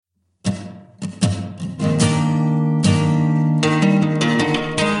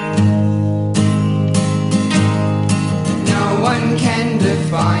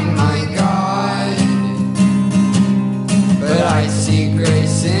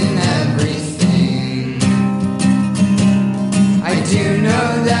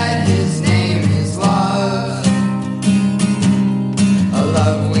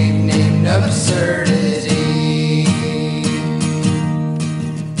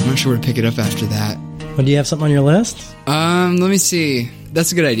not sure where to pick it up after that. Well, do you have something on your list? Let me see.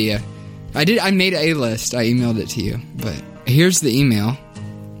 That's a good idea. I made a list. I emailed it to you. But here's the email.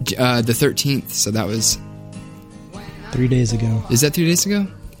 The 13th. So that was 3 days ago. Is that 3 days ago?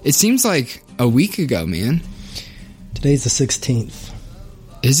 It seems like a week ago, man. Today's the 16th.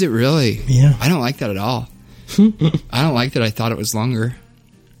 Is it really? Yeah. I don't like that at all. I don't like that. I thought it was longer.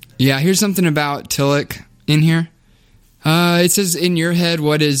 Yeah, here's something about Tillich in here. It says, in your head,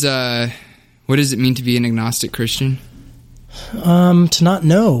 what does it mean to be an agnostic Christian? To not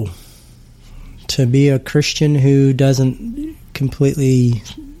know. To be a Christian who doesn't completely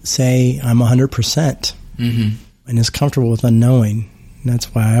say, I'm 100%. Mm-hmm. And is comfortable with unknowing. And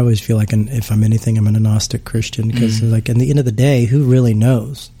that's why I always feel like if I'm anything, I'm an agnostic Christian. Because like at the end of the day, who really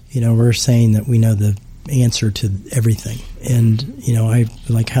knows? We're saying that we know the answer to everything. And, I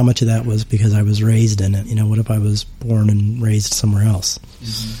like how much of that was because I was raised in it. What if I was born and raised somewhere else?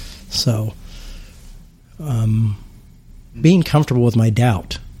 Mm-hmm. So, being comfortable with my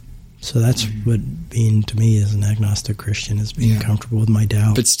doubt. So that's what being to me as an agnostic Christian is, being comfortable with my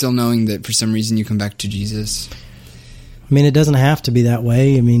doubt. But still knowing that for some reason you come back to Jesus. It doesn't have to be that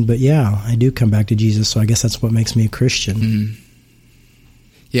way. But yeah, I do come back to Jesus. So I guess that's what makes me a Christian. Mm-hmm.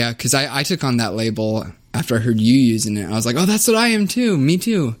 Yeah, because I took on that label after I heard you using it. I was like, oh, that's what I am too. Me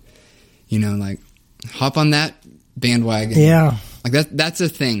too. Like hop on that bandwagon. Yeah. Like that's a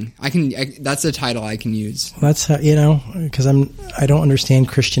thing. That's a title I can use. That's how, because I don't understand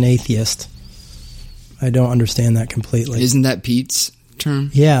Christian atheist. I don't understand that completely. Isn't that Pete's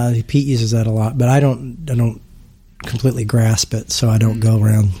term? Yeah, Pete uses that a lot, but I don't completely grasp it, so I don't go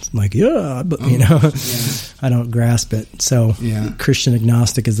around like, I don't grasp it. So Christian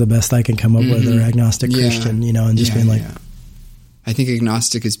agnostic is the best I can come up with, or agnostic Christian, and just being like... I think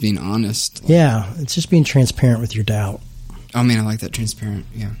agnostic is being honest. Yeah, it's just being transparent with your doubt. Oh man, I like that, transparent.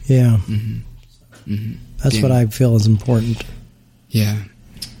 Yeah. Yeah. Mm-hmm. Mm-hmm. That's what I feel is important. Yeah.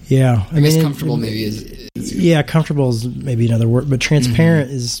 Yeah. I guess comfortable maybe is... Yeah, comfortable is maybe another word, but transparent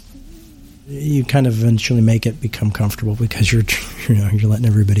is... You kind of eventually make it become comfortable because you're letting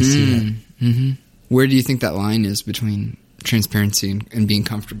everybody see it. Mm-hmm. Where do you think that line is between transparency and being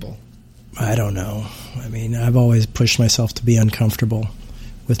comfortable? I don't know. I've always pushed myself to be uncomfortable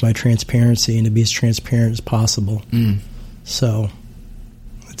with my transparency and to be as transparent as possible. Mm. So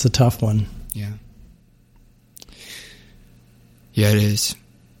it's a tough one. Yeah. Yeah, it is.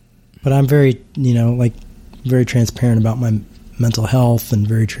 But I'm very, very transparent about my mental health and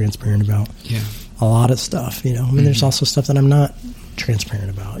very transparent about a lot of stuff, there's also stuff that I'm not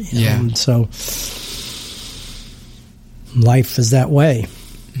transparent about, and so life is that way.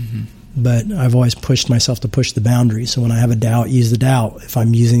 Mm-hmm. But I've always pushed myself to push the boundaries. So when I have a doubt, use the doubt. If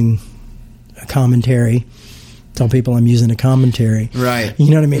I'm using a commentary, tell people I'm using a commentary. Right. You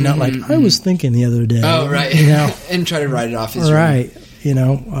know what I mean? Not like, I was thinking the other day. Oh, right. And try to write it off as right. I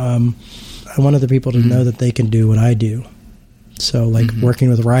want other people to know that they can do what I do. So, working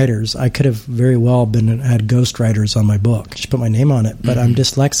with writers, I could have very well had ghostwriters on my book. Just put my name on it. But I'm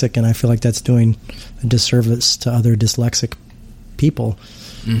dyslexic, and I feel like that's doing a disservice to other dyslexic people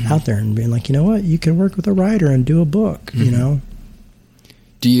out there, and being like, you know what, you can work with a writer and do a book.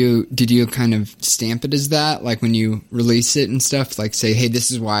 Did you kind of stamp it as that, like when you release it and stuff, like say, hey, this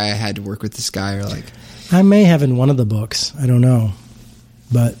is why I had to work with this guy, or like? I may have in one of the books. I don't know,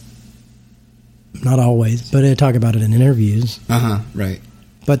 but. Not always, but I talk about it in interviews. Right.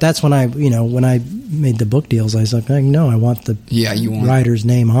 But that's when I made the book deals, I was like, no, I want the writer's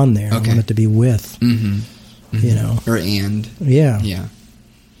name on there. Okay. I want it to be with, Or and. Yeah. Yeah.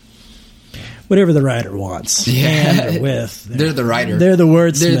 Whatever the writer wants. Yeah. And or with. They're the writer. They're the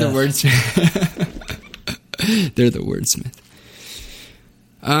wordsmith. They're the wordsmith.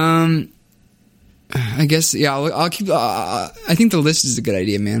 I guess, I'll keep, I think the list is a good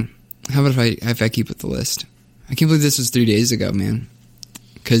idea, man. How about if I keep with the list? I can't believe this was 3 days ago, man.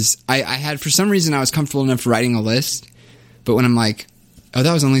 Because I had, for some reason, I was comfortable enough writing a list. But when I'm like, oh,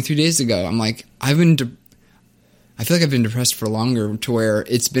 that was only 3 days ago, I'm like, I feel like I've been depressed for longer, to where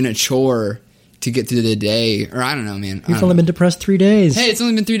it's been a chore to get through the day. Or I don't know, man. You've only been depressed 3 days. Hey, it's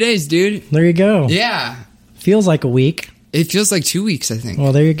only been 3 days, dude. There you go. Yeah. Feels like a week. It feels like 2 weeks, I think.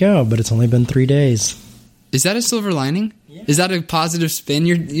 Well, there you go. But it's only been 3 days. Is that a silver lining? Yeah. Is that a positive spin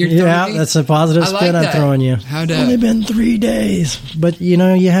you're throwing me? That's a positive spin I'm throwing you. It's only been 3 days. But, you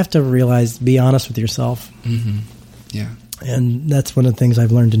have to realize, be honest with yourself. Mm-hmm. Yeah. And that's one of the things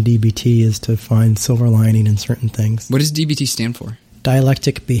I've learned in DBT, is to find silver lining in certain things. What does DBT stand for?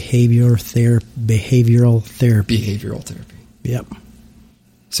 Dialectic behavioral therapy. Behavioral therapy. Yep.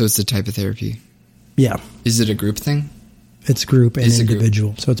 So it's a type of therapy? Yeah. Is it a group thing? It's group and It's a group.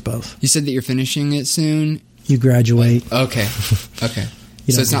 individual, so it's both. You said that you're finishing it soon. You graduate. Okay. Okay.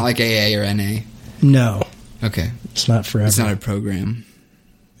 You So don't it's not like AA or NA. No, Okay. it's not forever. It's not a program.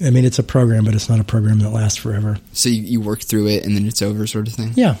 I mean, it's a program, but it's not a program that lasts forever. So you work through it and then it's over, sort of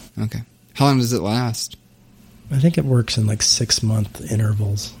thing? Yeah. Okay. How long does it last? I think it works in like 6-month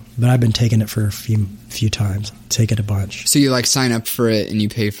intervals, but I've been taking it for a few times. Take it a bunch. So you like sign up for it and you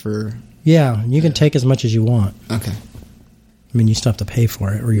pay for... Yeah, you can take as much as you want. Okay. I mean, you still have to pay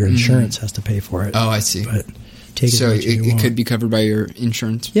for it, or your insurance has to pay for it. Oh, I see. But take So as much as you it want. could be covered by your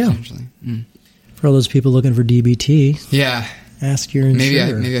insurance, Yeah. potentially. Mm. For all those people looking for DBT, Yeah. ask your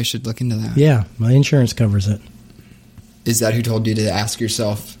insurer. Maybe I should look into that. Yeah, my insurance covers it. Is that who told you to ask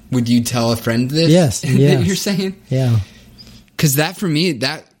yourself? Would you tell a friend this? Yes, that yes. you're saying? Yeah. Because that, for me,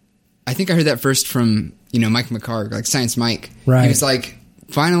 I think I heard that first from, Mike McCarg, like Science Mike. Right. He was like,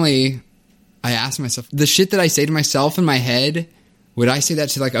 finally, I asked myself, the shit that I say to myself in my head, would I say that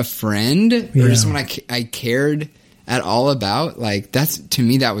to like a friend or Yeah. just someone I cared at all about? Like, that's, to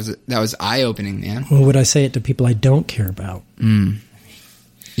me, that was eye-opening, man. Well, would I say it to people I don't care about?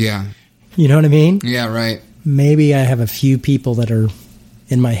 Yeah. You know what I mean? Yeah, right. Maybe I have a few people that are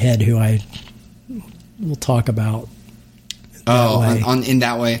in my head who I will talk about. way. In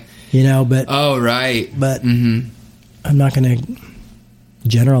that way. But Oh, right. but Mm-hmm. I'm not going to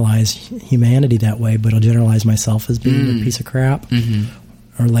generalize humanity that way, but I'll generalize myself as being a piece of crap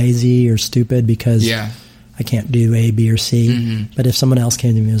or lazy or stupid because Yeah. I can't do A, B, or C. But if someone else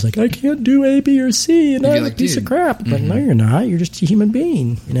came to me and was like, I can't do A, B, or C, and You'd be I'm like, a piece dude. of crap. I'm like, no, you're not. You're just a human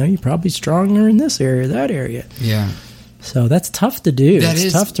being. You're probably stronger in this area, that area. Yeah. So that's tough to do. That It's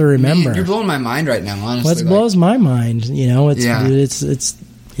is tough to remember. Man, you're blowing my mind right now, honestly. What blows my mind, it's Yeah. it's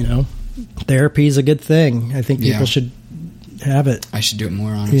therapy is a good thing. I think people Yeah. should have it. I should do it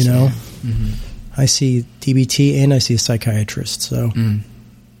more, honestly. I see DBT and I see a psychiatrist. So And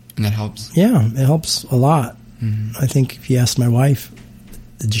that helps. yeah, it helps a lot. I think if you asked my wife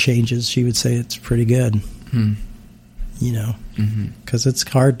the changes, she would say it's pretty good. Because it's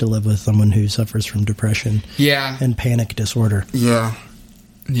hard to live with someone who suffers from depression Yeah. and panic disorder. Yeah.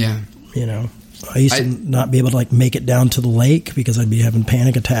 Yeah. I used to not be able to make it down to the lake because I'd be having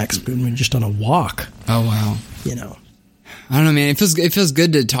panic attacks just on a walk. Oh, wow. I don't know, man. It feels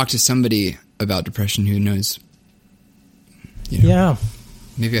good to talk to somebody about depression who knows. Yeah.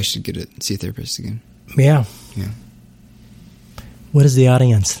 Maybe I should see a therapist again. Yeah. Yeah. What does the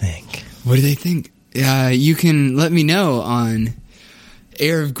audience think? What do they think? You can let me know on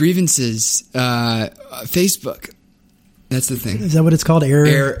Air of Grievances Facebook. That's the thing. Is that what it's called?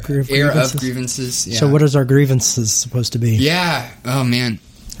 Air of grievances? Grievances. Yeah. So what is our grievances supposed to be? Yeah. Oh, man.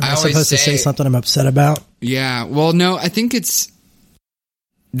 Am I supposed to say something I'm upset about? Yeah. Well, no, I think it's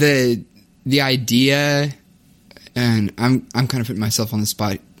the idea, and I'm kind of putting myself on the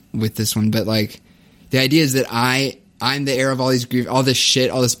spot with this one, but the idea is that I'm the heir of all this shit,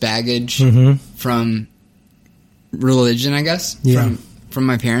 all this baggage from religion, I guess. Yeah. From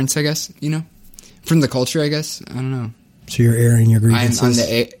my parents, I guess. From the culture, I guess. I don't know. So you're airing your grievances. I'm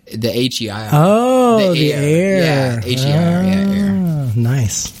the HEI. Oh, the air. Yeah, HEI. Yeah, air.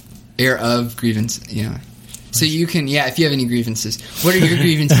 Nice. Heir of grievance. Yeah. So you can, if you have any grievances. What are your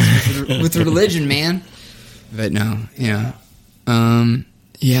grievances with religion, man? But no, yeah.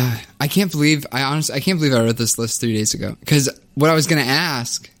 Yeah. I can't believe I wrote this list 3 days ago. Because what I was going to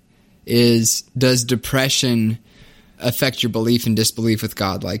ask is, does depression affect your belief and disbelief with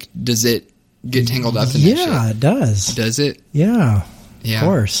God? Does it get tangled up in that shit? Yeah, it does. Does it? Yeah. Yeah. Of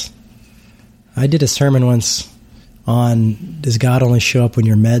course. I did a sermon once on, does God only show up when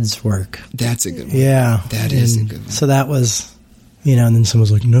your meds work? That's a good one. Yeah. That is a good one. So that was, and then someone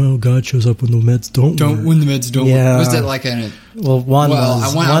was like, no, God shows up when the meds don't work. When the meds don't Yeah. work. Was that like a... Well, one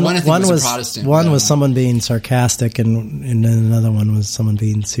was Protestant. One was someone being sarcastic, and then another one was someone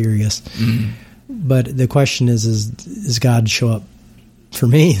being serious. But the question is God show up? For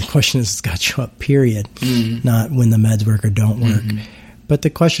me, the question is, does God show up? Period. Not when the meds work or don't work. But the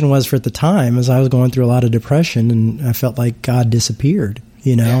question was, for at the time, as I was going through a lot of depression, and I felt like God disappeared.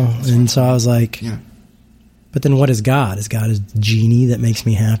 And so I was like, but then what is God? Is God a genie that makes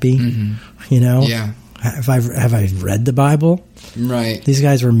me happy? Yeah. Have I read the Bible? Right. These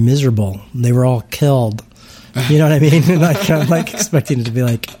guys were miserable. They were all killed. You know what I mean? And I'm expecting it to be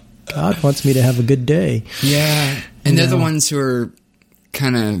like, God wants me to have a good day. Yeah. And they're the ones who are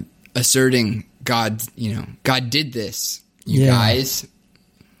kind of asserting God, God did this, you guys.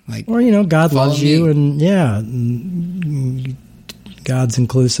 Or, God loves you, me. and God's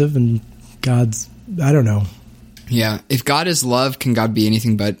inclusive, and God's, I don't know. Yeah. If God is love, can God be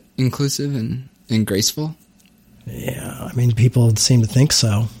anything but inclusive and graceful? Yeah, I mean, people seem to think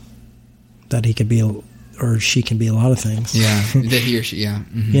so, that he could be, or she can be a lot of things. Yeah, that he or she, yeah.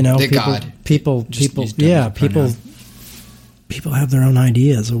 Mm-hmm. You know, that people, people have their own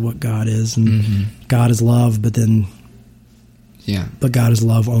ideas of what God is, and God is love, but then, but God is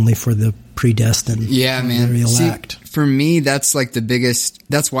love only for the predestined. Yeah, man. The elect. See, for me, that's like the biggest.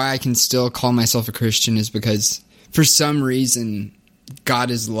 That's why I can still call myself a Christian, is because for some reason,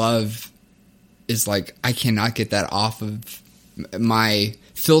 God is love is like I cannot get that off of my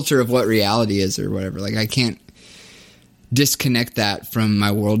filter of what reality is or whatever. Like I can't disconnect that from my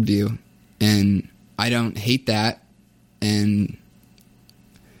worldview, and I don't hate that. And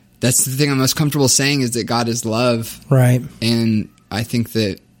that's the thing I'm most comfortable saying, is that God is love. Right. And I think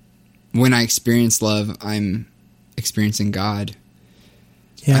that when I experience love, I'm experiencing God.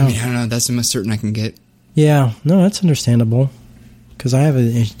 Yeah. I mean, I don't know. That's the most certain I can get. Yeah. No, that's understandable. Because I have,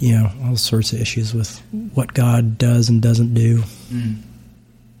 all sorts of issues with what God does and doesn't do. Mm.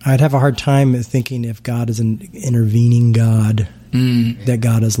 I'd have a hard time thinking if God is an intervening God, that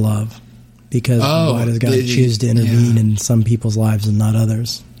God is love. Because why does God choose to intervene in some people's lives and not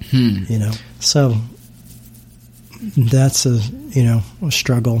others? So that's a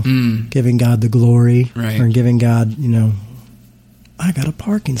struggle. Giving God the glory, or giving God, I got a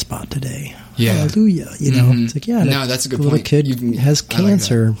parking spot today. Yeah. Hallelujah. It's like, no, that's a good point. The little kid has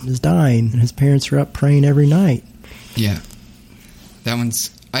cancer, is dying, and his parents are up praying every night. Yeah. That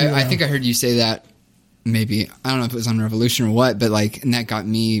one's, I think I heard you say that. Maybe, I don't know if it was on Revolution or what, but and that got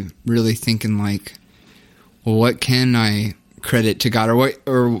me really thinking well, what can I credit to God,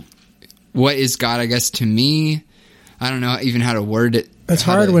 or what is God, I guess, to me? I don't know even how to word it. It's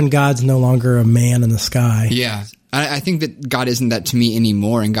hard when God's no longer a man in the sky. Yeah. I think that God isn't that to me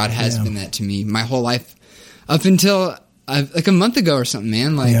anymore, and God has been that to me my whole life up until like a month ago or something,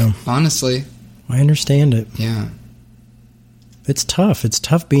 man. Honestly. I understand it. Yeah. It's tough. It's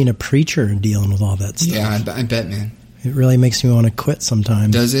tough being a preacher and dealing with all that stuff. Yeah, I bet, man. It really makes me want to quit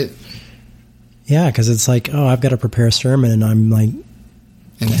sometimes. Does it? Yeah, because it's like, I've got to prepare a sermon, and I'm like,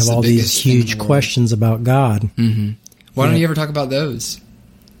 I have all these huge questions about God. Mm-hmm. Why don't you ever talk about those?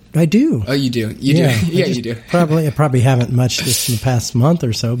 I do. Oh, you do? You do? Yeah, you do. I probably haven't much just in the past month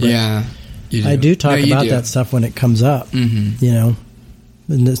or so, but yeah, you do. I do talk about that stuff when it comes up. Mm-hmm.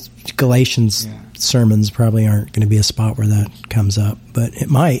 And this Galatians sermons probably aren't going to be a spot where that comes up, but it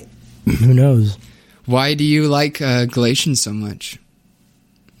might. Who knows? Why do you like Galatians so much?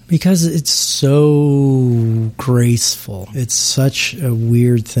 Because it's so graceful. It's such a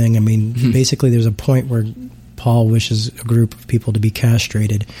weird thing. I mean, basically there's a point where Paul wishes a group of people to be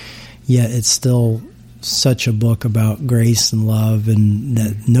castrated, yet it's still such a book about grace and love, and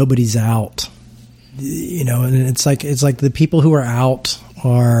that nobody's out. And it's like the people who are out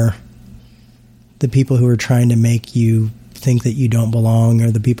are the people who are trying to make you think that you don't belong, or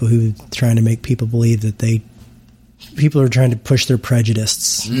the people who are trying to make people believe that people are trying to push their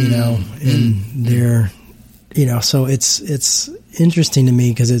prejudice, and they're, so it's interesting to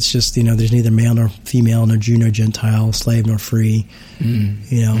me because it's just, there's neither male nor female, nor Jew nor Gentile, slave nor free,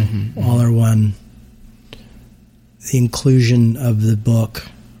 all are one. The inclusion of the book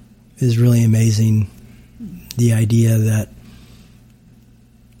is really amazing. The idea that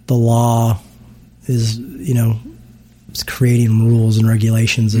the law is, is creating rules and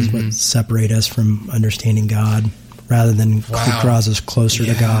regulations is what separate us from understanding God, rather than draws us closer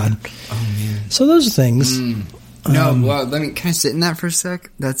to God. Oh man! So those are things. Can I sit in that for a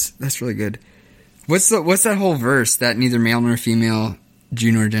sec? That's really good. What's that whole verse that neither male nor female,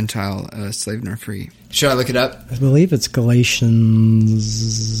 Jew nor Gentile, slave nor free? Should I look it up? I believe it's Galatians.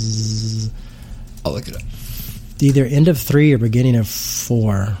 I'll look it up. Either end of 3 or beginning of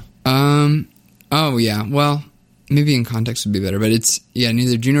 4. Oh yeah. Well, maybe in context would be better, but it's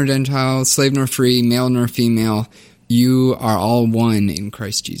neither Jew nor Gentile, slave nor free, male nor female. You are all one in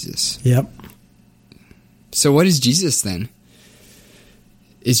Christ Jesus. Yep. So what is Jesus then?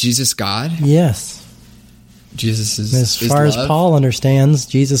 Is Jesus God? Yes. Jesus is as far as Paul understands,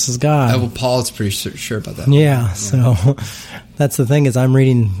 Jesus is God. Well, Paul is pretty sure about that. Yeah, so that's the thing, is I'm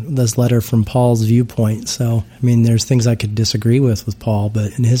reading this letter from Paul's viewpoint. So, I mean, there's things I could disagree with Paul,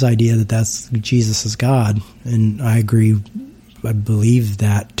 but in his idea that's Jesus is God, and I agree, I believe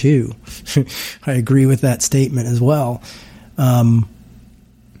that too. I agree with that statement as well.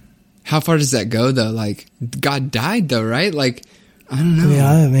 How far does that go, though? Like, God died, though, right? Like, I don't know.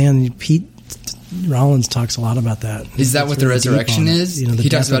 Yeah, man, Pete Rollins talks a lot about that. Is that what the resurrection is? The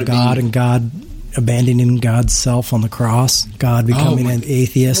death of God and God abandoning God's self on the cross, God becoming an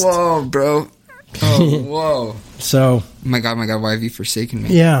atheist. Whoa, bro. Oh, whoa. So, my God, why have you forsaken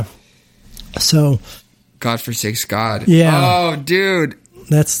me? Yeah. So, God forsakes God. Yeah. Oh, dude.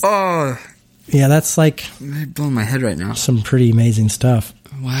 That's like I'm blowing my head right now. some pretty amazing stuff.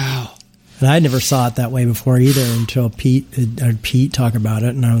 Wow. And I never saw it that way before either until Pete talked about it,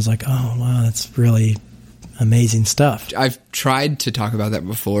 and I was like, oh, wow, that's really amazing stuff. I've tried to talk about that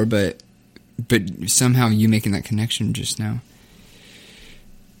before, but somehow you making that connection just now.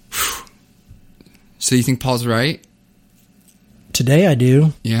 Whew. So you think Paul's right? Today I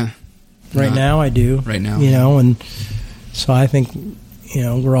do. Yeah. Right now I do. Right now. You know, and so I think, you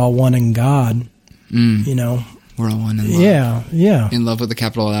know, we're all one in God. You know. We're all one in love. Yeah. In love with a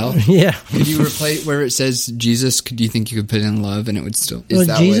capital L? Yeah. Could you replace where it says Jesus, do you think you could put in love and it would still... Well,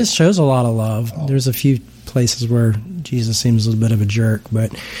 Jesus shows a lot of love. Oh. There's a few places where Jesus seems a little bit of a jerk,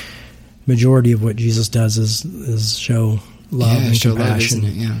 but majority of what Jesus does is show love and show compassion. Love,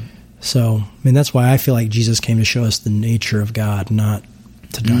 isn't it? Yeah. So, I mean, that's why I feel like Jesus came to show us the nature of God, not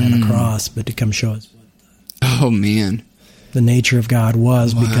to die on a cross, but to come show us oh, man. the nature of God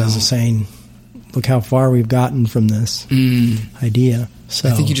was, because of saying, look how far we've gotten from this idea. So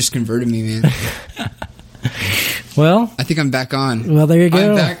I think you just converted me, man. Well, I think I'm back on. Well, there you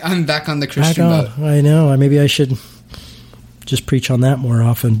go. I'm back on the Christian boat. I know. Maybe I should just preach on that more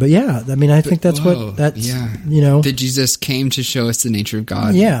often. But yeah, I mean, I think that's you know. That Jesus came to show us the nature of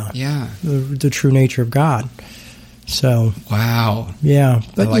God. Yeah. Yeah. The true nature of God. So. Wow. Yeah.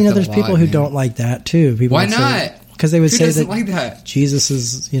 But, like you know, there's people who don't like that too. People Why not? Because they would say that, like that Jesus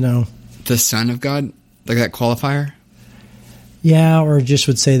is, you know. The Son of God? Like that qualifier? Yeah, or just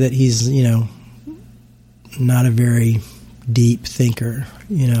would say that he's, you know, not a very deep thinker,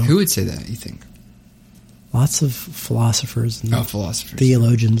 you know. Who would say that, you think? Lots of philosophers and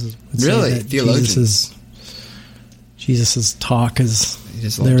theologians would really? say that Theologians? Jesus' talk is...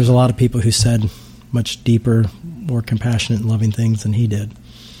 There's a lot of people who said much deeper, more compassionate and loving things than he did.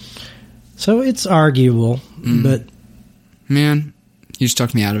 So it's arguable, but... Man, you just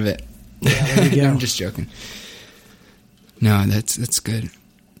talked me out of it. Yeah, there you go. I'm just joking. No, that's good.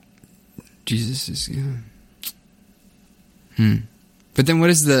 Jesus is, But then what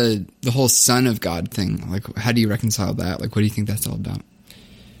is the whole Son of God thing? Like, how do you reconcile that? Like, what do you think that's all about?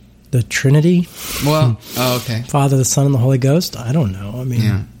 The Trinity? Well, okay. Father, the Son, and the Holy Ghost? I don't know. I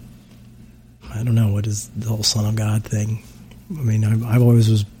mean, I don't know what is the whole Son of God thing. I mean, I've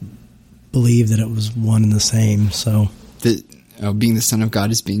always believed that it was one and the same, so... being the Son of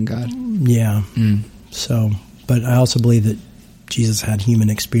God is being God? Yeah. So, but I also believe that Jesus had human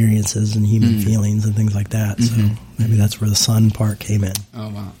experiences and human feelings and things like that. So maybe that's where the Son part came in. Oh,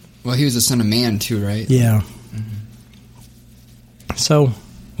 wow. Well, he was the Son of Man too, right? Yeah. So.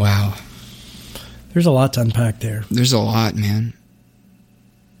 Wow. There's a lot to unpack there. There's a lot, man.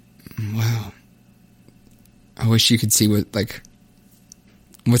 Wow. I wish you could see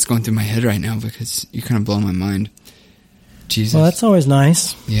what's going through my head right now, because you kind of blow my mind. Jesus. Well, that's always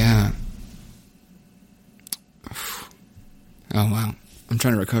nice. Yeah. Oh, wow. I'm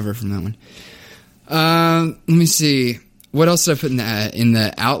trying to recover from that one. Let me see. What else did I put in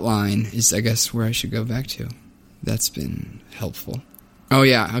the outline is, I guess, where I should go back to. That's been helpful. Oh,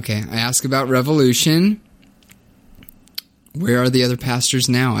 yeah. Okay. I asked about Revolution. Where are the other pastors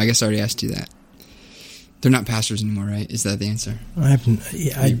now? I guess I already asked you that. They're not pastors anymore, right? Is that the answer?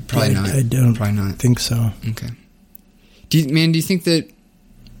 Probably not. I don't think so. Okay. Do you think that...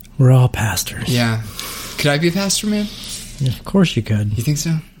 We're all pastors. Yeah. Could I be a pastor, man? Yeah, of course you could. You think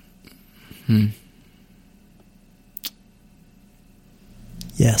so?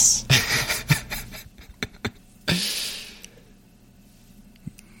 Yes.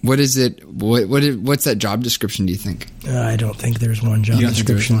 What is it? What's that job description, do you think? I don't think there's one job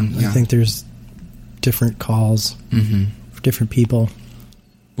description. I think there's different calls for different people.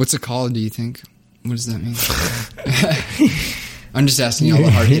 What's a call, do you think? What does that mean? I'm just asking you all the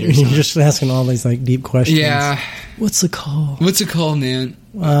hard hitters. You're just asking all these deep questions. Yeah. What's a call? What's a call, man?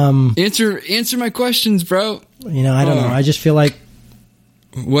 Answer my questions, bro. I don't know. I just feel like...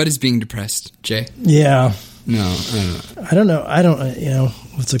 What is being depressed, Jay? Yeah. No, I don't know. I don't,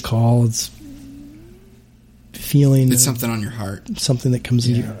 what's a call? It's feeling... It's something on your heart. Something that comes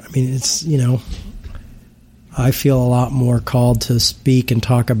in your... I mean, it's, I feel a lot more called to speak and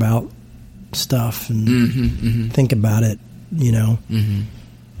talk about stuff and think about it,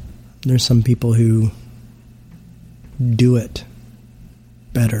 There's some people who do it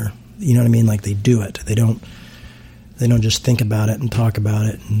better. You know what I mean? Like, they do it. They don't just think about it and talk about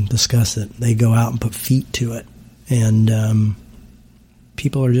it and discuss it. They go out and put feet to it. And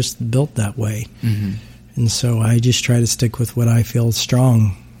people are just built that way. And so I just try to stick with what I feel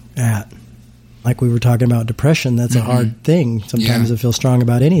strong at. Like we were talking about depression, that's a hard thing sometimes to feel strong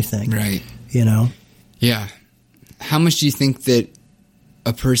about anything. Right. Yeah. How much do you think that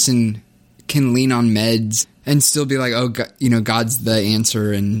a person can lean on meds and still be like, oh, God, God's the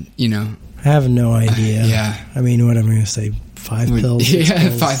answer, and, I have no idea. Yeah. I mean, what am I going to say? 5 pills? 6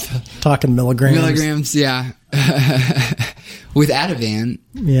 pills? 5 Talking milligrams. Milligrams, yeah. With Ativan,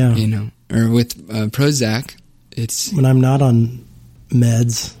 or with Prozac, it's... When I'm not on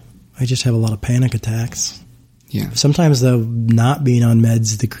meds, I just have a lot of panic attacks. Yeah. Sometimes, though, not being on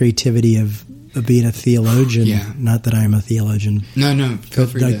meds, the creativity of being a theologian, not that I'm a theologian. No.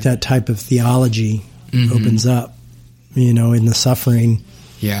 But like that type of theology opens up, in the suffering.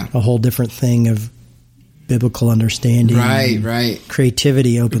 Yeah. A whole different thing of biblical understanding. Right.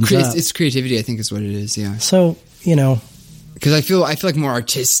 Creativity opens up. It's creativity, I think, is what it is, yeah. So, because I feel like more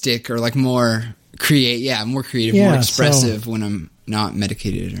artistic or like more creative, more expressive when I'm not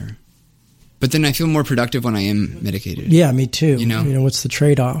medicated, but then I feel more productive when I am medicated. Yeah, me too. What's the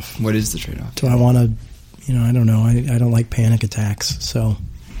trade-off? What is the trade-off? Do I want to, I don't know. I don't like panic attacks, so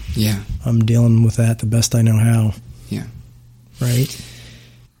yeah, I'm dealing with that the best I know how. Yeah. Right?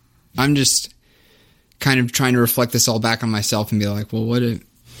 I'm just kind of trying to reflect this all back on myself and be like, well, what if,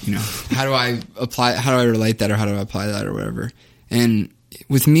 how do I relate that, or how do I apply that, or whatever? And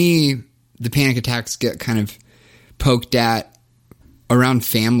with me, the panic attacks get kind of poked at around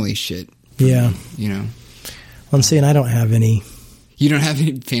family shit. Yeah. Well, see, and I don't have any. You don't have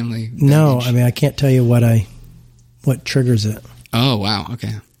any family baggage? No, I mean, I can't tell you what triggers it. Oh, wow.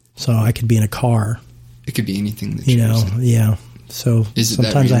 Okay. So I could be in a car. It could be anything that yeah. So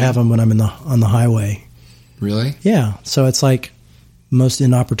sometimes I have them when I'm on the highway. Really? Yeah. So it's like most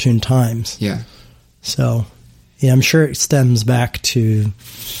inopportune times. Yeah. So, I'm sure it stems back to,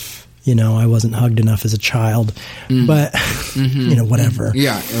 I wasn't hugged enough as a child, but, whatever.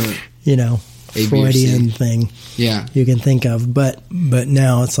 Yeah. Freudian thing. Yeah. You can think of, but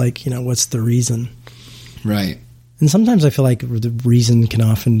now it's like, what's the reason? Right. And sometimes I feel like the reason can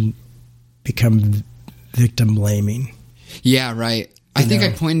often become victim blaming. Yeah, right. I think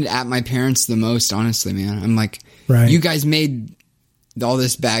I pointed at my parents the most, honestly, man. I'm like, right. You guys made all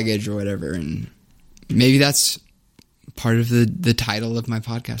this baggage or whatever, and maybe that's part of the title of my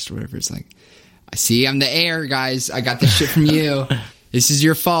podcast or whatever. It's like, I see I'm the heir, guys. I got this shit from you. This is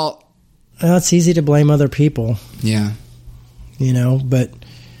your fault. Well, it's easy to blame other people. Yeah. But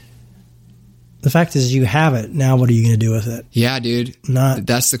the fact is you have it. Now what are you going to do with it? Yeah, dude.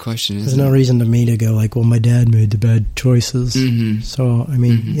 That's the question, There's no reason to me to go like, well, my dad made the bad choices. Mm-hmm. So, I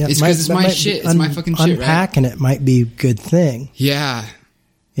mean, yeah. It's because it's my shit. It's my fucking shit, right? Unpacking it might be a good thing. Yeah.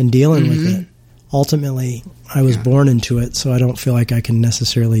 In dealing with it. Ultimately, I was born into it, so I don't feel like I can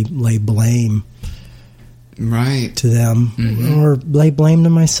necessarily lay blame to them or lay blame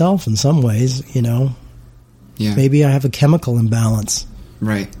to myself in some ways, Yeah. Maybe I have a chemical imbalance.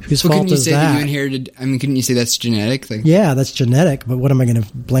 Right. Whose fault is that? You inherited? I mean, couldn't you say that's genetic? Yeah, that's genetic. But what am I going to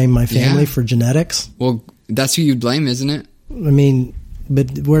blame my family for genetics? Well, that's who you blame, isn't it? I mean,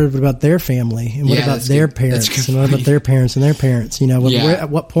 but what about their family? And what about their parents? And what about their parents and their parents? At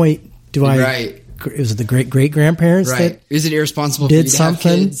what point do I? Right. Is it the great grandparents that is it irresponsible did for you to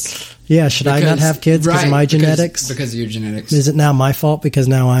something? Have kids? Yeah, should I not have kids because of my genetics? Because of your genetics. Is it now my fault because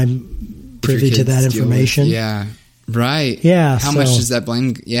now I'm privy to that information? Yeah. Right. Yeah. How much does that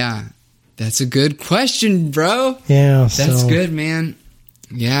blame? Yeah. That's a good question, bro. Yeah. That's good, man.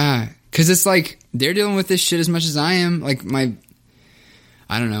 Yeah. Because it's like they're dealing with this shit as much as I am. Like my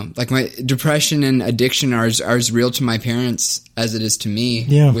depression and addiction are as real to my parents as it is to me.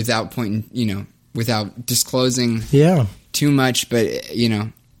 Yeah. Without without disclosing too much. But,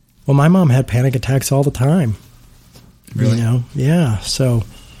 Well, my mom had panic attacks all the time. Really? Yeah. So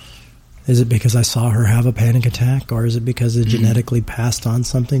is it because I saw her have a panic attack, or is it because it genetically passed on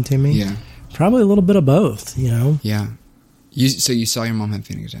something to me? Yeah. Probably a little bit of both, Yeah. So you saw your mom have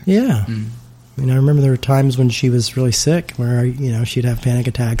panic attacks? Yeah. I remember there were times when she was really sick where, she'd have panic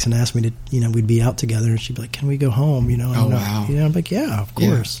attacks and ask me to, we'd be out together and she'd be like, can we go home? Wow. I'm like, yeah, of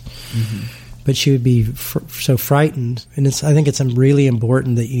course. Yeah. Mm-hmm. But she would be so frightened. And I think it's really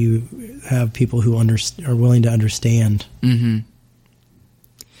important that you have people who are willing to understand. Mm-hmm.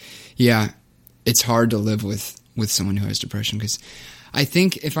 Yeah. It's hard to live with someone who has depression, because I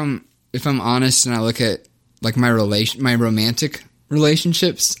think if I'm honest and I look at like my romantic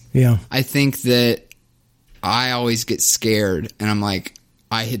relationships, I think that I always get scared and I'm like,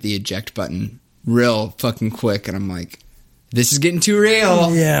 I hit the eject button real fucking quick and I'm like, this is getting too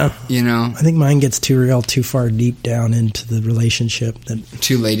real. Yeah. I think mine gets too real too far deep down into the relationship.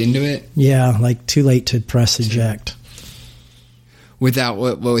 Too late into it? Yeah, like too late to press eject. Without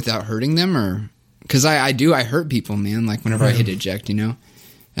hurting them, or because I hurt people, man. Like whenever I hit eject,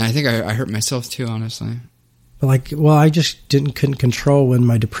 And I think I hurt myself too, honestly. But I just couldn't control when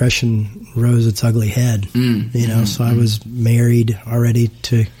my depression rose its ugly head. So I was married already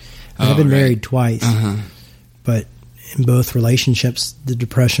I've been married twice. But in both relationships, the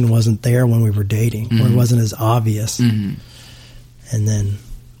depression wasn't there when we were dating, or it wasn't as obvious. And then...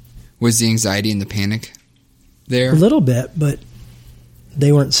 Was the anxiety and the panic there? A little bit, but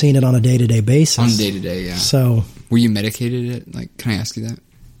they weren't seeing it on a day-to-day basis. On day-to-day, yeah. So... Were you medicated? Can I ask you that?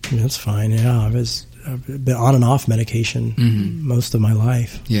 That's fine, yeah. I've been on and off medication most of my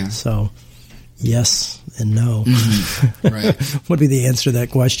life. Yeah. So, yes and no. Right. Would be the answer to that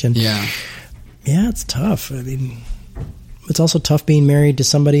question. Yeah. Yeah, it's tough. I mean, it's also tough being married to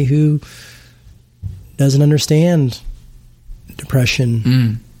somebody who doesn't understand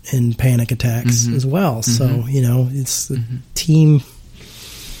depression and panic attacks as well. So, it's a team.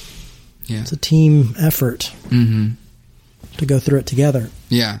 Yeah. It's a team effort to go through it together.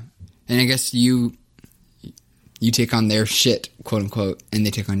 Yeah. And I guess you take on their shit, quote unquote, and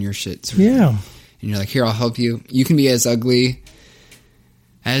they take on your shit. Sort of. Yeah. And you're like, here, I'll help you. You can be as ugly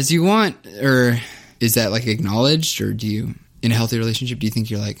as you want. Or is that acknowledged? Or do you, in a healthy relationship, do you think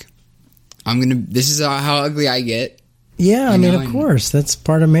you're like, this is how ugly I get? Yeah, of course. That's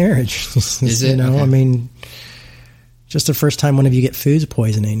part of marriage. Is it? Okay. I mean, just the first time one of you get food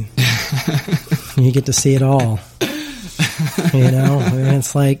poisoning, you get to see it all. And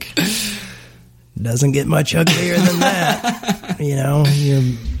it's like, doesn't get much uglier than that. You're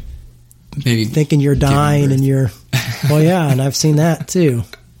maybe thinking you're dying and you're, well, yeah, and I've seen that too.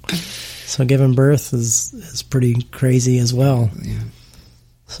 So giving birth is pretty crazy as well. Yeah.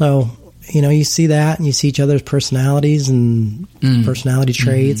 So, you see that and you see each other's personalities and personality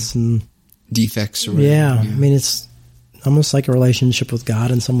traits and defects or whatever. Yeah. I mean, it's almost like a relationship with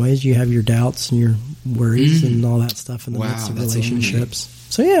God in some ways. You have your doubts and your worries and all that stuff in the midst of relationships.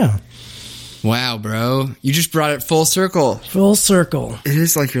 So, yeah. Wow, bro. You just brought it full circle. Full circle. It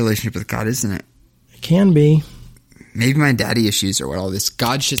is like your relationship with God, isn't it? It can be. Maybe my daddy issues are what all this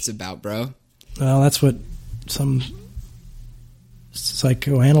God shit's about, bro. Well, that's what some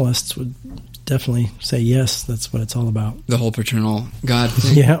psychoanalysts would definitely say, yes, that's what it's all about. The whole paternal God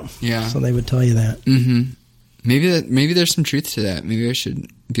thing? Yeah. So they would tell you that. Maybe there's some truth to that. Maybe I should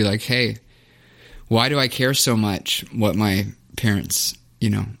be like, hey, why do I care so much what my parents,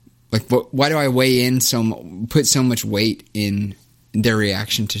 why do I weigh in put so much weight in their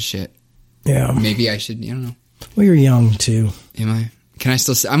reaction to shit? Yeah. Maybe I should, I don't know. Well, you're young too. Am I? Can I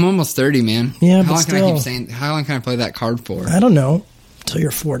still say? I'm almost 30, man. Yeah, how long still. Can I keep saying? How long can I play that card for? I don't know. Until you're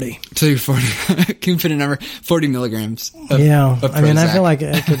 40. Until you're 40. Can you put a number? 40 milligrams. Of I mean, I feel like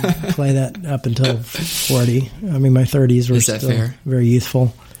I could play that up until 40. I mean, my 30s were still fair? Very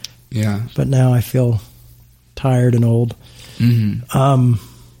youthful. Yeah. But now I feel tired and old. Well,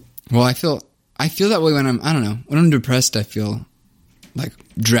 I feel that way when when I'm depressed, I feel like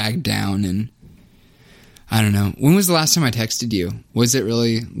dragged down and I don't know. When was the last time I texted you? Was it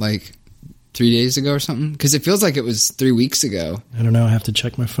really 3 days ago or something? Because it feels like it was 3 weeks ago. I don't know. I have to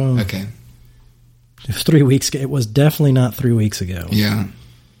check my phone. Okay. It was 3 weeks ago. It was definitely not 3 weeks ago. Yeah.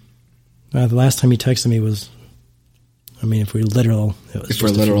 The last time you texted me was, if we're literal, it was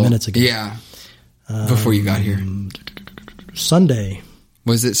just a few minutes ago. Yeah. Before you got here. Sunday.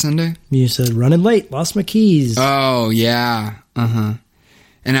 Was it Sunday? You said, running late, lost my keys. Oh, yeah. Uh-huh.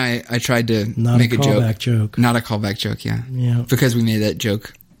 And I tried to make a joke. Not a callback joke. Not a callback joke, yeah. Yeah. Because we made that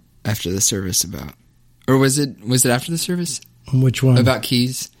joke after the service about... Or was it after the service? Which one? About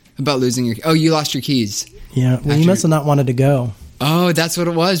keys. About losing your... Oh, you lost your keys. Yeah. Well, you must have not wanted to go. Oh, that's what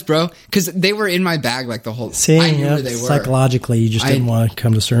it was, bro. Because they were in my bag the whole... See, I knew where they were. Psychologically, you just didn't want to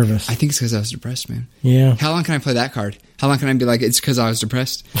come to service. I think it's because I was depressed, man. Yeah. How long can I play that card? How long can I be like, it's because I was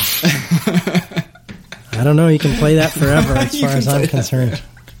depressed? I don't know. You can play that forever as far as I'm concerned.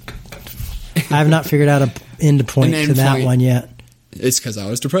 I have not figured out an end point to that one yet. It's because I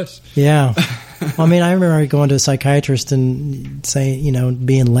was depressed. Yeah. Well, I remember going to a psychiatrist and saying,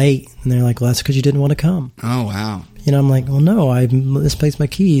 being late. And they're like, well, that's because you didn't want to come. Oh, wow. I'm like, well, no, I misplaced my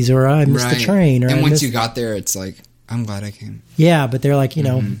keys or I missed the train. And once you got there, it's like, I'm glad I came. Yeah, but they're like,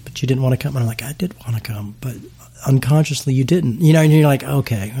 but you didn't want to come. And I'm like, I did want to come, but unconsciously you didn't. And you're like,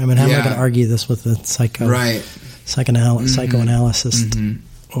 okay. How am I going to argue this with a psychoanalyst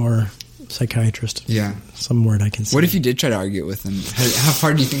or psychiatrist? Yeah. Some word I can say. What if you did try to argue it with them? How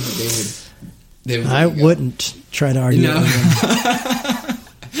far do you think that they would I wouldn't try to argue it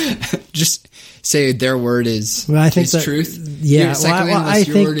with them. Just say their word is truth? Yeah.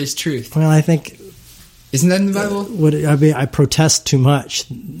 Your word is truth. Well, I think... Isn't that in the Bible? I protest too much,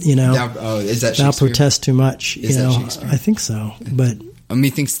 is that Shakespeare? Thou protest too much, Is that Shakespeare? I think so. But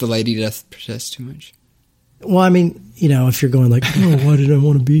Methinks the lady doth protest too much. Well, I mean, if you're going like, oh, why did I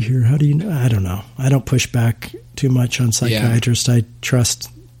want to be here? How do you know? I don't know. I don't push back too much on psychiatrists. I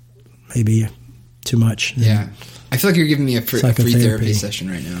trust maybe too much. Yeah. I feel like you're giving me a free therapy session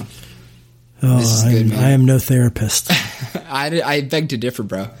right now. Oh, this is good, man. I am no therapist. I beg to differ,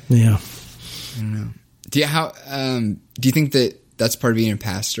 bro. Yeah. I don't know. Do you think that that's part of being a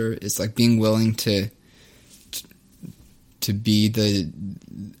pastor? Is like being willing to be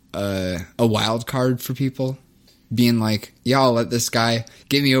a wild card for people, being like, yeah, I'll let this guy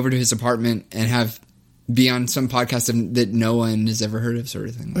get me over to his apartment and be on some podcast that no one has ever heard of, sort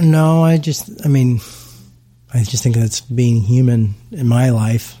of thing. No, I just think that's being human in my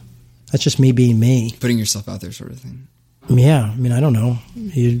life. That's just me being me. Putting yourself out there, sort of thing. Yeah. I mean, I don't know.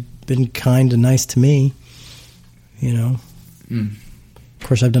 You've been kind and nice to me, Of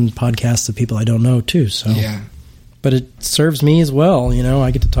course, I've done podcasts of people I don't know too, so. Yeah. But it serves me as well,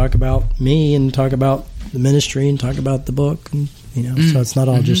 I get to talk about me and talk about the ministry and talk about the book, and so it's not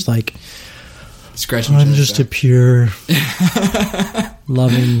all just like scratching. I'm just a pure,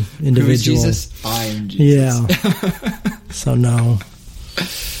 loving individual. Who is Jesus? I am Jesus. Yeah. So no.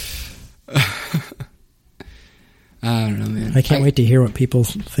 I don't know, man. I can't wait to hear what people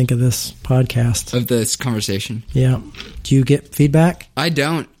think of this podcast. Of this conversation. Yeah. Do you get feedback? I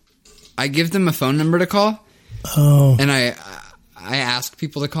don't. I give them a phone number to call. Oh. And I ask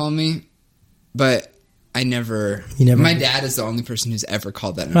people to call me, but I never... My dad is the only person who's ever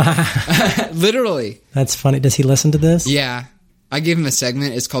called that number. Literally. That's funny. Does he listen to this? Yeah. I gave him a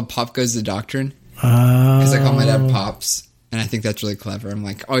segment. It's called Pop Goes the Doctrine. Because I call my dad Pops. And I think that's really clever. I'm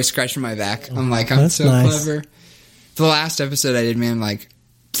like, always scratching my back. I'm like, I'm so nice. Clever. The last episode I did, man, like,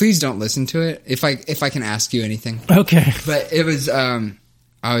 please don't listen to it if I can ask you anything. Okay. But it was, I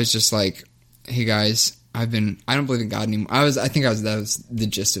was just like, hey guys, I don't believe in God anymore. That was the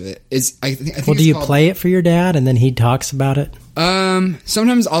gist of it. I think well, do you play it for your dad and then he talks about it?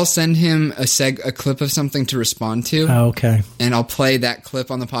 Sometimes I'll send him a clip of something to respond to. Oh, okay. And I'll play that clip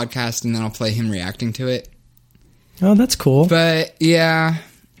on the podcast and then I'll play him reacting to it. Oh, that's cool. But yeah,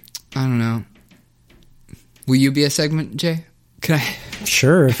 I don't know. Will you be a segment, Jay? Could I?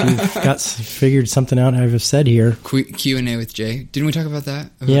 Sure, if you've figured something out I've said here. Q&A with Jay. Didn't we talk about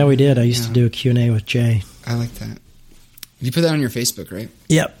that? Yeah, we did. I used to do a Q&A with Jay. I like that. You put that on your Facebook, right?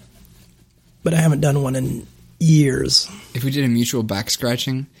 Yep. But I haven't done one in years. If we did a mutual back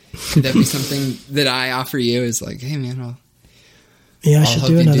scratching, could that be something that I offer you? Is like, hey man, I should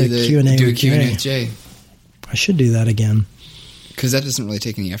do another Q&A with Jay. I should do that again. Because that doesn't really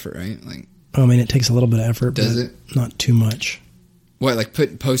take any effort, right? Like, I mean, it takes a little bit of effort. Does it? Not too much. What, like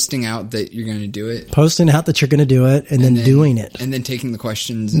posting out that you're going to do it? Posting out that you're going to do it, and then doing it. And then taking the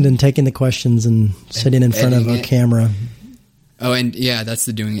questions. And then taking the questions and sitting in front of a camera. Oh, and yeah, that's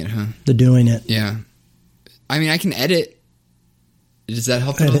the doing it, huh? The doing it. Yeah. I mean, I can edit. Does that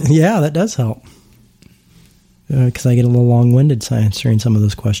help at all? Yeah, that does help. Because I get a little long-winded answering some of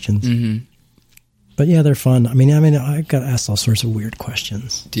those questions. Mm-hmm. But yeah, they're fun. I mean, I got asked all sorts of weird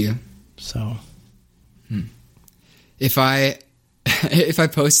questions. Do you? So, if I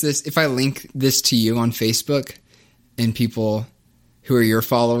post this, if I link this to you on Facebook, and people who are your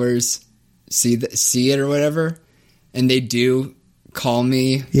followers see it or whatever, and they do call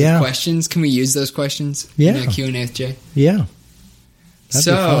me with questions, can we use those questions? Yeah. In a Q&A with Jay? Yeah.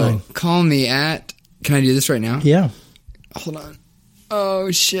 So call me at. Can I do this right now? Yeah. Hold on. Oh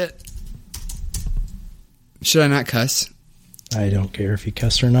shit. Should I not cuss? I don't care if you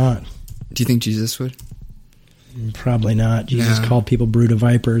cuss or not. Do you think Jesus would? Probably not. Jesus called people brood of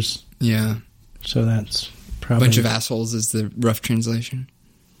vipers. Yeah. So that's probably... Bunch of assholes is the rough translation.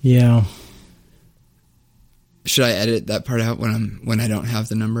 Yeah. Should I edit that part out when I don't have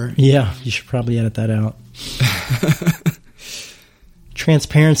the number? Yeah, you should probably edit that out.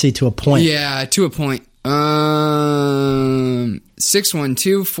 Transparency to a point. Yeah, to a point.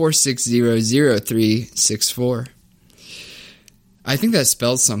 612-460-0364. I think that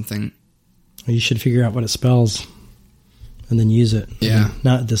spells something. You should figure out what it spells and then use it. Yeah. I mean,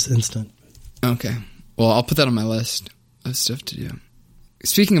 not at this instant. Okay. Well, I'll put that on my list of stuff to do.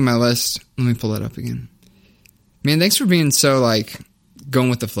 Speaking of my list, let me pull that up again. Man, thanks for being so, like, going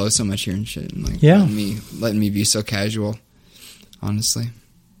with the flow so much here and shit. And, like, letting me be so casual, honestly.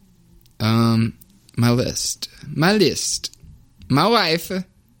 My list. My wife.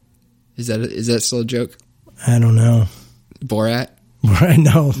 Is that still a joke? I don't know. Borat? Right,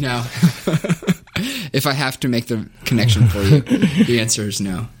 no. No. If I have to make the connection for you, the answer is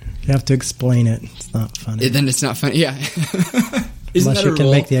no. You have to explain it. It's not funny. Then it's not funny. Yeah. Unless you can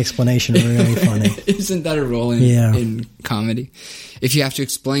make the explanation really funny. Isn't that a role in comedy? If you have to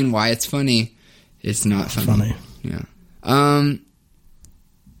explain why it's funny, it's not funny. Yeah.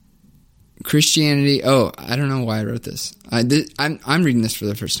 Christianity. Oh, I don't know why I wrote this. I'm reading this for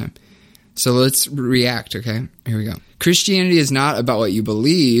the first time. So let's react, okay? Here we go. Christianity is not about what you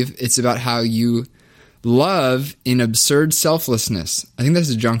believe. It's about how you love in absurd selflessness. I think that's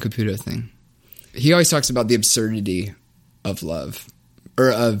a John Caputo thing. He always talks about the absurdity of love, or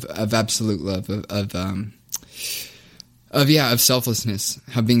of absolute love, of selflessness.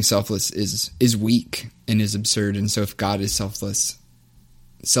 How being selfless is weak and is absurd. And so if God is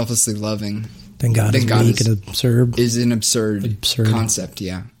selflessly loving, then God is weak and absurd. Is an absurd concept,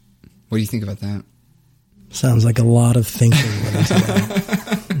 yeah. What do you think about that? Sounds like a lot of thinking went into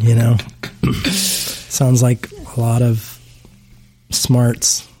that, you know? Sounds like a lot of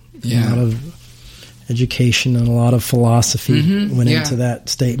smarts, a lot of education and a lot of philosophy went into that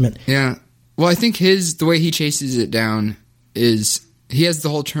statement. Yeah. Well, I think the way he chases it down is he has the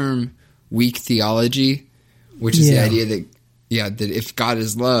whole term weak theology, which is the idea that if God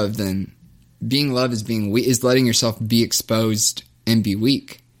is love, then being love is being weak, is letting yourself be exposed and be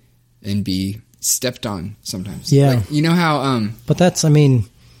weak and be stepped on sometimes. Yeah. Like, you know how but that's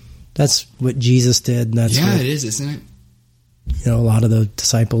what Jesus did. That's it is, isn't it? You know, a lot of the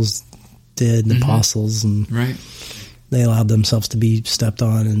disciples did, the apostles, and they allowed themselves to be stepped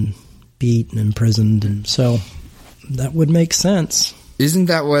on and beat and imprisoned, and so that would make sense. Isn't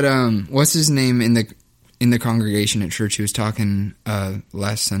that what what's his name in the congregation at church who was talking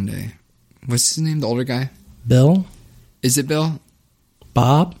last Sunday? What's his name? The older guy? Bill? Is it Bill?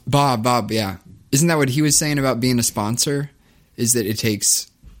 Bob, yeah. Isn't that what he was saying about being a sponsor? Is that it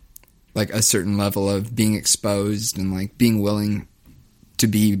takes like a certain level of being exposed and like being willing to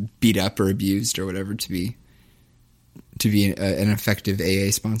be beat up or abused or whatever to be an effective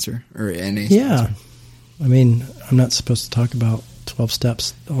AA sponsor or NA sponsor. Yeah. I mean, I'm not supposed to talk about 12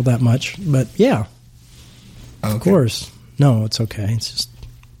 steps all that much, but yeah. Okay. Of course. No, it's okay. It's just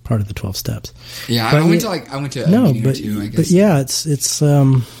part of the 12 steps. Yeah, I went to a meeting or two, I guess. But yeah, it's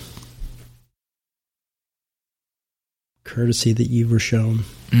courtesy that you were shown.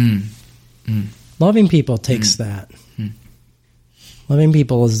 Loving people takes that. Loving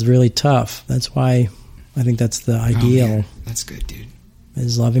people is really tough. That's why I think that's the ideal. Oh, that's good, dude.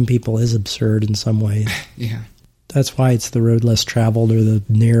 Is loving people is absurd in some ways. Yeah. That's why it's the road less traveled, or the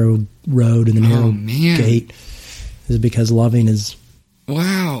narrow road and the narrow gate, is because loving is...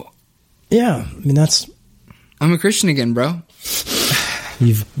 Wow. Yeah. I mean, I'm a Christian again, bro.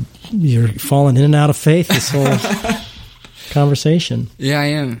 You're falling in and out of faith this whole conversation. Yeah, I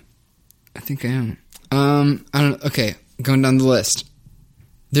am. I think I am. I don't. Okay, going down the list.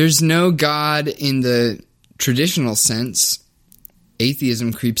 There's no God in the traditional sense.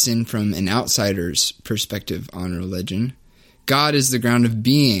 Atheism creeps in from an outsider's perspective on religion. God is the ground of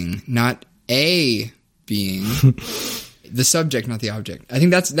being, not a being. The subject, not the object. I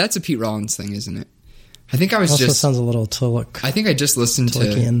think that's a Pete Rollins thing, isn't it? I think I was also just... sounds a little Tillich. I think I just listened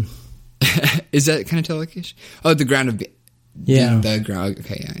Tillichian. to... Is that kind of Tillich-ish? Oh, the ground of being. Yeah. The ground...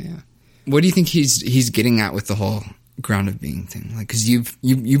 Okay, yeah. What do you think he's getting at with the whole ground of being thing? Like, because you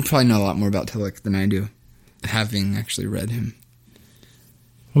probably know a lot more about Tillich than I do, having actually read him.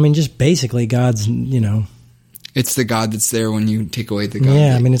 I mean, just basically God's, It's the God that's there when you take away the God.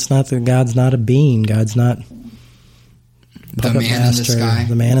 Yeah, I mean, it's not that God's not a being. God's not... The man in the sky.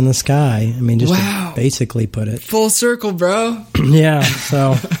 The man in the sky. I mean, just to basically put it. Full circle, bro. Yeah,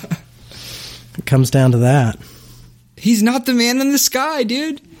 so it comes down to that. He's not the man in the sky,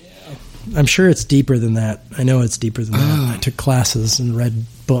 dude. I'm sure it's deeper than that. I know it's deeper than that. I took classes and read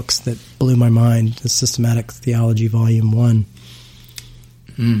books that blew my mind. The Systematic Theology, Volume 1.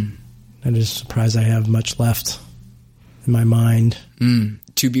 I'm just surprised I have much left in my mind.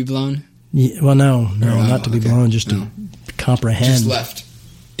 To be blown? Yeah, well, no, not to be blown, just to comprehend. Just left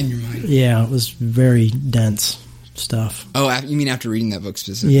in your mind. Yeah, it was very dense stuff. Oh, you mean after reading that book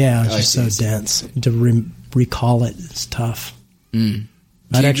specifically? Yeah, it's just so dense. To recall it is tough.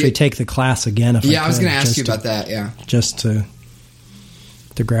 I'd actually take the class again if I could. Yeah, I was going to ask you about that, yeah. Just to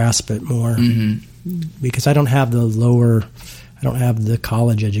grasp it more. Because I don't have the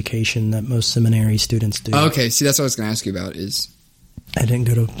college education that most seminary students do. Okay, see, that's what I was going to ask you about is... I didn't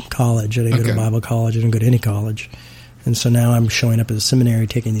go to college. I didn't go to Bible college. I didn't go to any college. And so now I'm showing up at a seminary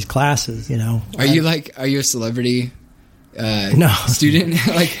taking these classes, Are you a celebrity student?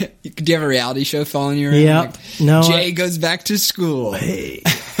 Like, do you have a reality show following you around? Yeah. Like, Jay goes back to school. Hey.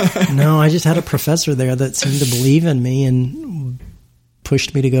 No, I just had a professor there that seemed to believe in me and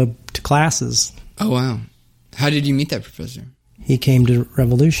pushed me to go to classes. Oh, wow. How did you meet that professor? He came to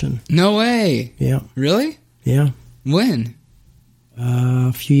Revolution. No way. Yeah. Really? Yeah. When?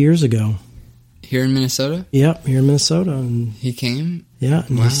 A few years ago. Here in Minnesota? Yep, here in Minnesota. And He came? yeah,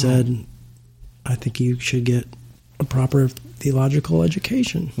 and Wow. he said, I think you should get a proper theological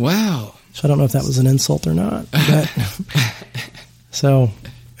education. Wow. So I don't know if that was an insult or not. But so,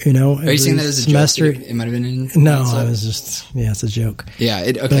 you know, Are you saying that as a semester, joke? It might have been an No, insult? I was just, yeah, it's a joke.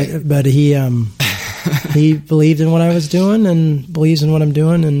 Yeah, okay. But he he believed in what I was doing and believes in what I'm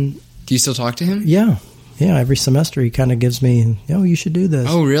doing. And Do you still talk to him? yeah, every semester he kind of gives me, oh, you should do this.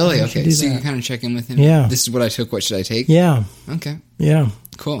 Oh, really? You should Okay. do So you that. kind of check in with him? Yeah. This is what I took. What should I take? Yeah, Okay. yeah.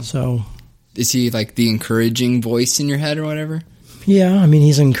 Cool. So, Is he like the encouraging voice in your head or whatever? yeah, I mean,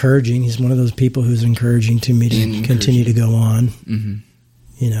 he's encouraging. He's one of those people who's encouraging to me to continue to go on, Mm-hmm.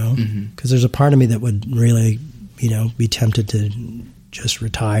 you know, because there's a part of me that would really, you know, be tempted to just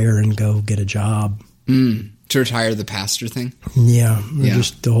retire and go get a job. To retire the pastor thing? Yeah, or Yeah.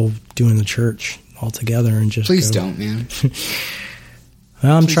 just the whole doing the church altogether and just Please go. don't, man.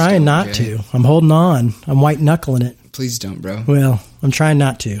 Well, I'm Please trying don't, not Jay. to. I'm holding on. I'm white knuckling it. Please don't, bro. Well, I'm trying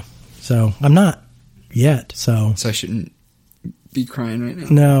not to. So I'm not yet. So So I shouldn't be crying right now.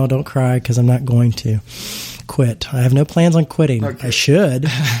 no, don't cry because I'm not going to quit. I have no plans on quitting. Okay. I should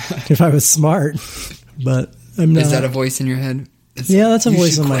if I was smart, but I'm not. Is that a voice in your head? Yeah, that's a You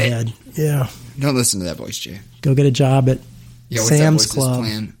voice should in my quit. head. Yeah, Don't listen to that voice, Jay. go get a job at Yeah, what's Sam's that voice's Club.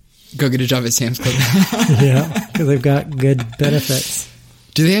 plan? Go get a job at Sam's Club. Yeah, because they've got good benefits.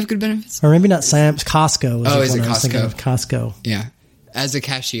 Do they have good benefits? Or maybe not Sam's, Costco. Oh, the is one it I was thinking Costco? of. Costco. Yeah. As a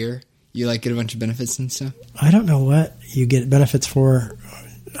cashier, you like get a bunch of benefits and stuff? I don't know what you get benefits for.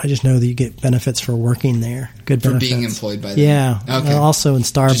 I just know that you get benefits for working there. Good For benefits. being employed by them? Yeah. Okay. And also in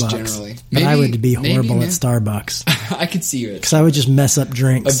Starbucks. generally. But I Maybe- would be maybe, horrible man. at Starbucks I could see you as because I would just mess up a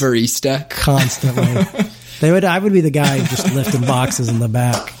drinks barista. constantly. I would be the guy just lifting boxes in the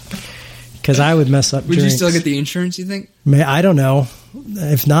back because I would mess up Would drinks. you still get the insurance, you think? I don't know.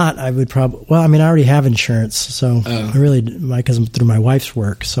 If not, I would probably. Well, I mean, I already have insurance, so Oh. I really because I'm through my wife's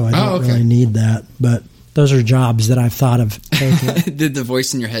work, so I don't okay. really need that. But those are jobs that I've thought of taking. Did the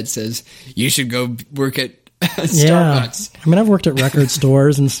voice in your head says, you should go work at Yeah, Starbucks? I mean, I've worked at record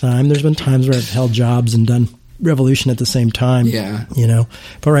stores and time. There's been times where I've held jobs and done Revolution at the same time. Yeah. you know.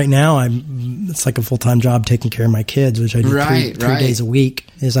 But right now, it's like a full time job taking care of my kids, which I do Right, three right. days a week.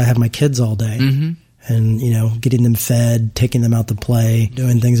 Is I have my kids all day. Mm-hmm. And, you know, getting them fed, taking them out to play,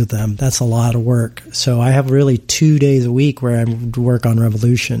 doing things with them. That's a lot of work. So I have really 2 days a week where I work on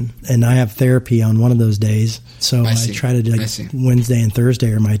Revolution. And I have therapy on one of those days. So I see. try to do I see. Wednesday and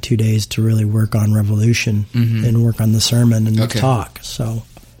Thursday are my 2 days to really work on Revolution and work on the sermon and Okay. the talk. So,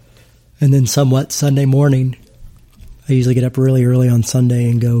 and then somewhat Sunday morning, I usually get up really early on Sunday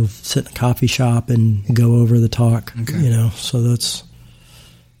and go sit in a coffee shop and go over the talk, Okay. you know, so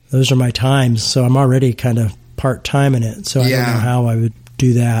those are my times. So I'm already kind of part-time in it. So I don't Yeah. know how I would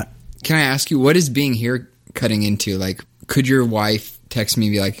do that. Can I ask you, what is being here cutting into? Like, could your wife text me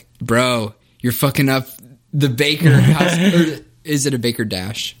and be like, bro, you're fucking up the Baker house? Or is it a Baker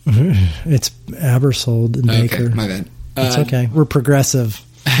Dash? It's Abersold and Baker. Okay, my bad. It's okay. We're progressive.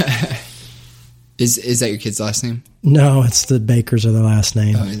 Is that your kid's last name? No, it's the Bakers are the last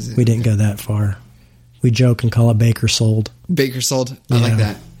name. Oh, is it? We didn't go that far. We joke and call it Baker Sold. Baker sold. I like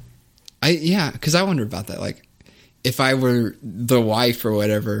Yeah. that. Because I wonder about that. Like, if I were the wife or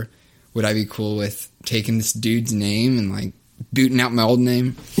whatever, would I be cool with taking this dude's name and like booting out my old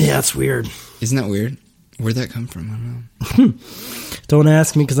name? Yeah, it's weird. Isn't that weird? Where'd that come from? I don't know. Don't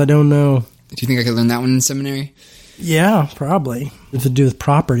ask me because I don't know. Do you think I could learn that one in seminary? Yeah, probably. If it to do with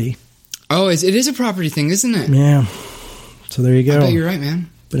property. Oh, it is a property thing, isn't it? Yeah. So there you I go. bet you're right, man.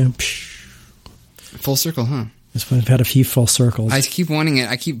 But Full circle, huh? I've had a few full circles. I keep wanting it.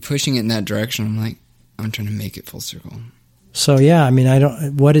 I keep pushing it in that direction. I'm like, I'm trying to make it full circle. So yeah, I mean, I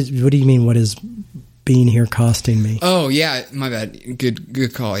don't. What do you mean? What is being here costing me? Oh yeah, my bad.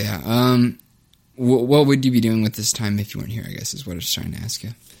 Good call. Yeah. What would you be doing with this time if you weren't here? I guess is what I was trying to ask you.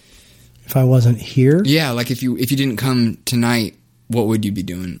 If I wasn't here, Yeah, like if you didn't come tonight, what would you be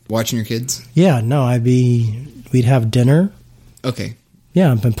doing? Watching your kids? yeah, no, we'd have dinner. Okay.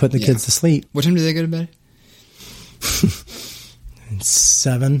 Yeah, I've been putting the Yeah. kids to sleep. What time do they go to bed?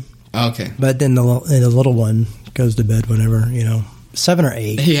 7, Oh, okay. but then the little one goes to bed whenever 7 or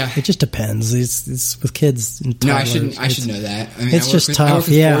 8. Yeah. It just depends. It's with kids. And No, I toddlers. shouldn't. I should know that. I mean, it's just I tough, work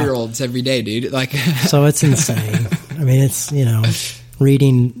with yeah. 4-year-olds every day, dude. Like, So it's insane. I mean, it's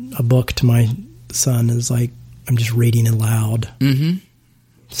reading a book to my son is like I'm just reading aloud. Mm-hmm.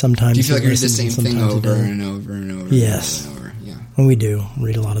 Sometimes Do you feel like he you read the listens same and thing sometimes he over doesn't. and over and over? Yes. And over. Yeah. And we do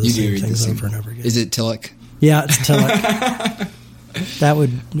read a lot of the You do same read the things same. over and over again. Is it Tillich? Yeah, it's Tillich. That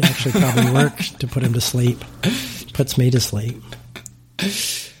would actually probably work to put him to sleep. Puts me to sleep.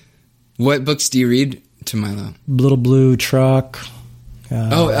 What books do you read to Milo? Little Blue Truck.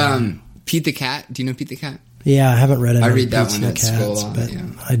 Pete the Cat. Do you know Pete the Cat? Yeah, I haven't read it. I read that one at school. But Yeah.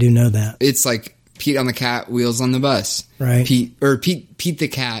 I do know that. It's like Pete on the Cat, Wheels on the Bus. Right. Pete the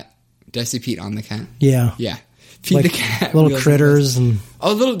Cat. Did I say Pete on the Cat? Yeah. Yeah. Pete Like the Cat. little Wheels critters on the and... Bus.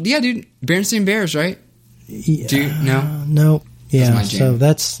 Oh, dude. Berenstain Bears, right? Yeah, Do you know? No. Yeah, my jam. so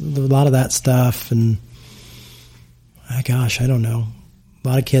that's a lot of that stuff. And, gosh, I don't know. A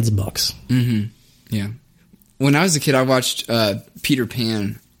lot of kids' books. Mm-hmm. Yeah. When I was a kid, I watched Peter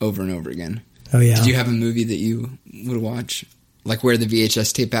Pan over and over again. Oh, yeah. Did you have a movie that you would watch? Like wear the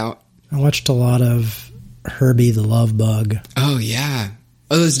VHS tape out? I watched a lot of Herbie the Love Bug. Oh, yeah.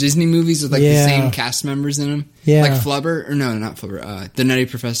 Oh, those Disney movies with like the same cast members in them? Yeah. Like Flubber? Or no, not Flubber. The Nutty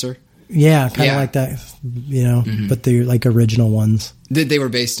Professor? Yeah, kind of Yeah. like that, but they're like original ones. That they were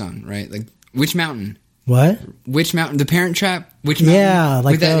based on, right? Like, which mountain? What? Which mountain? The Parent Trap? Which mountain? Yeah,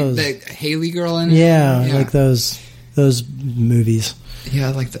 like with that, those. the Haley girl in it? Yeah, like those movies. Yeah,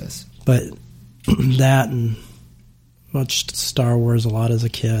 I like those. But that and watched Star Wars a lot as a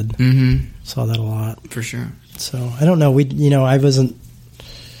kid. Mm-hmm. Saw that a lot. For sure. So I don't know. I wasn't.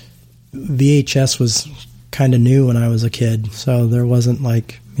 VHS was kind of new when I was a kid, so there wasn't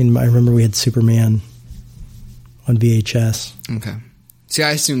like. I remember we had Superman on VHS. Okay. See,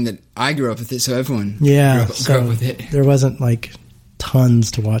 I assume that I grew up with it, so everyone grew up with it. There wasn't like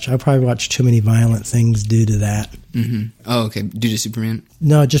tons to watch. I probably watched too many violent things due to that. Mm-hmm. Oh, okay. Due to Superman?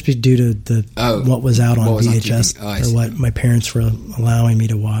 No, just due to what was out on VHS or what my parents were allowing me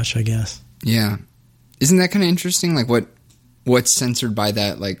to watch, I guess. Yeah. Isn't that kind of interesting? Like what's censored by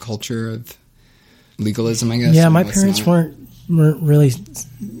that like culture of legalism, I guess? Yeah, my parents weren't really,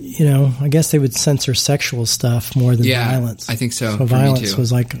 I guess they would censor sexual stuff more than violence. I think so. So violence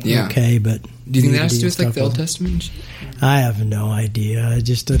was like, okay, but... Do you think that has to do with like the Old Testament? I have no idea. I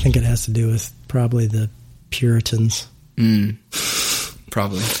think it has to do with probably the Puritans.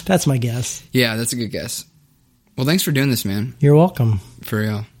 Probably. That's my guess. Yeah, that's a good guess. Well, thanks for doing this, man. You're welcome. For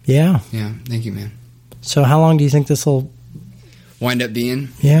real. Yeah. Yeah, thank you, man. So how long do you think this will... Wind up being?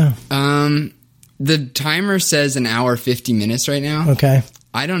 Yeah. The timer says an hour 50 minutes right now. Okay.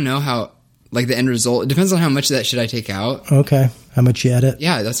 I don't know how, like the end result. It depends on how much of that shit I take out. Okay. How much you edit?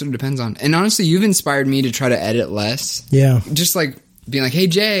 Yeah, that's what it depends on. And honestly, you've inspired me to try to edit less. Yeah. Just like being like, hey,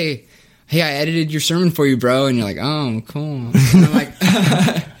 Jay, I edited your sermon for you, bro. And you're like, oh, cool.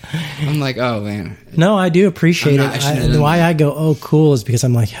 And I'm like, oh, man. No, I do appreciate it. Why I go, oh, cool, is because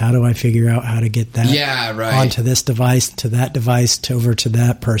I'm like, how do I figure out how to get that onto this device, to that device, over to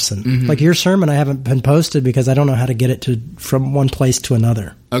that person? Mm-hmm. Like your sermon, I haven't been posted because I don't know how to get it from one place to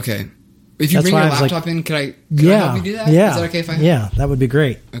another. Okay. If you bring your laptop in, could I help you do that? Yeah. Is that okay if I... Yeah, that would be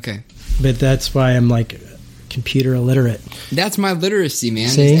great. Okay. But that's why I'm like computer illiterate. That's my literacy, man.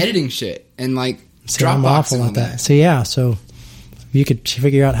 See? Is editing shit and like Dropbox. I'm awful at that. So yeah, so you could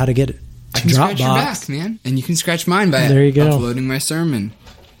figure out how to get it to I can Dropbox. scratch your back, man. And you can scratch mine by uploading my sermon.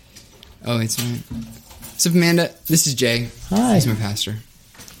 Oh, it's right. What's up, Amanda? This is Jay. Hi. He's my pastor.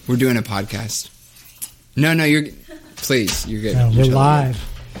 We're doing a podcast. No, you're... Please, you're good. No, You're we're live.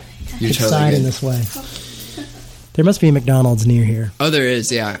 You're It's totally signing good. this way. There must be a McDonald's near here. Oh, there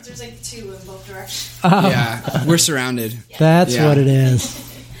is, yeah. There's like 2 in both directions. Oh, Yeah, we're surrounded. that's Yeah. what it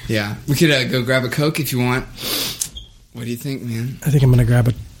is. Yeah. We could go grab a Coke if you want. What do you think, man? I think I'm going to grab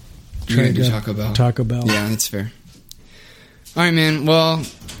a You're going to do Taco Bell. Taco Bell. Yeah, that's fair. All right, man. Well,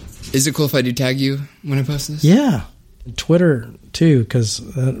 is it cool if I do tag you when I post this? Yeah. Twitter, too, because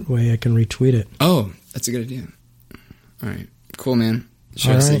that way I can retweet it. Oh, that's a good idea. All right. Cool, man.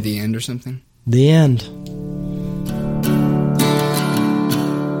 Should All I say right. the end or something? The end.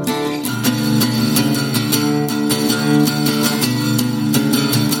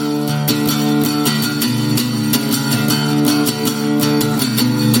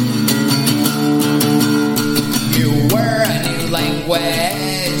 You were a new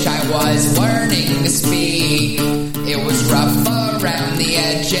language I was learning to speak.